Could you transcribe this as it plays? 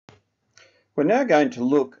We're now going to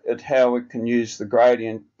look at how we can use the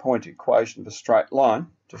gradient point equation of a straight line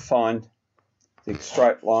to find the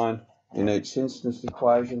straight line in each instance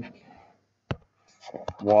equation.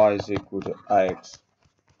 Y is equal to ax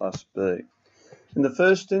plus b. In the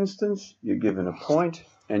first instance, you're given a point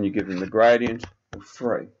and you're given the gradient of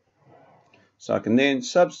 3. So I can then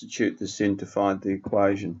substitute this in to find the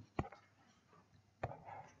equation.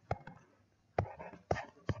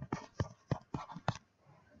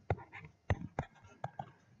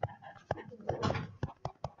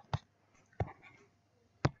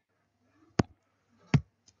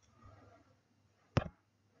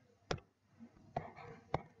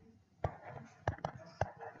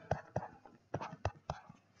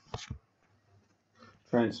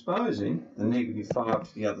 Transposing the negative 5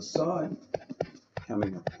 to the other side,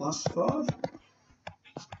 becoming a plus 5,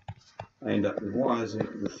 I end up with y is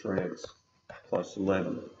equal to 3x plus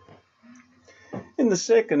 11. In the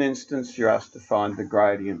second instance, you're asked to find the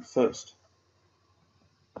gradient first.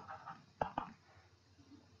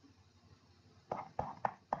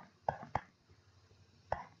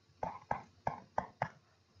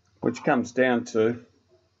 Which comes down to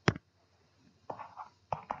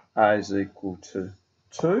a is equal to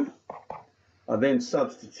 2. I then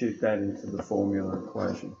substitute that into the formula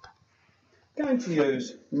equation. I'm going to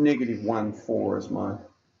use negative 1, 4 as my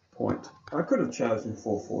point. I could have chosen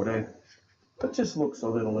 4, 14, but just looks a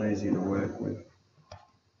little easier to work with.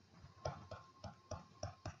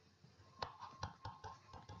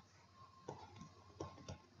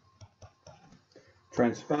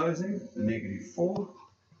 Transposing the negative 4,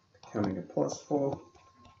 becoming a plus 4,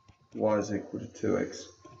 y is equal to 2x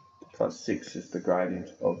plus 6 is the gradient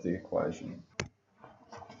of the equation.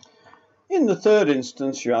 In the third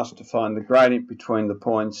instance, you're asked to find the gradient between the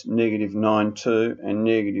points negative 9, 2 and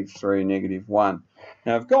negative 3, negative 1.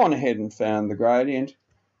 Now I've gone ahead and found the gradient.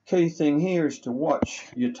 Key thing here is to watch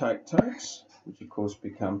your takes, which of course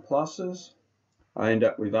become pluses. I end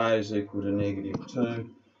up with a is equal to negative 2.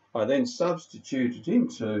 I then substitute it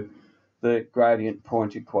into the gradient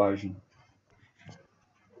point equation.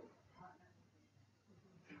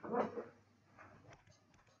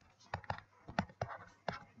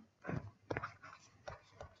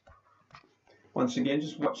 Once again,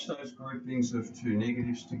 just watch those groupings of two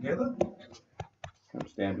negatives together.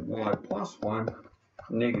 Comes down to y plus 1,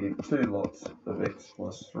 negative 2 lots of x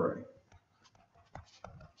plus 3.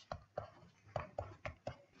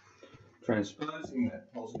 Transposing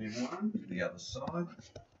that positive 1 to the other side.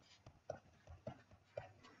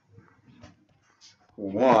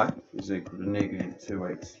 Y is equal to negative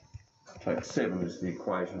 2x. Take 7 as the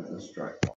equation for the straight line.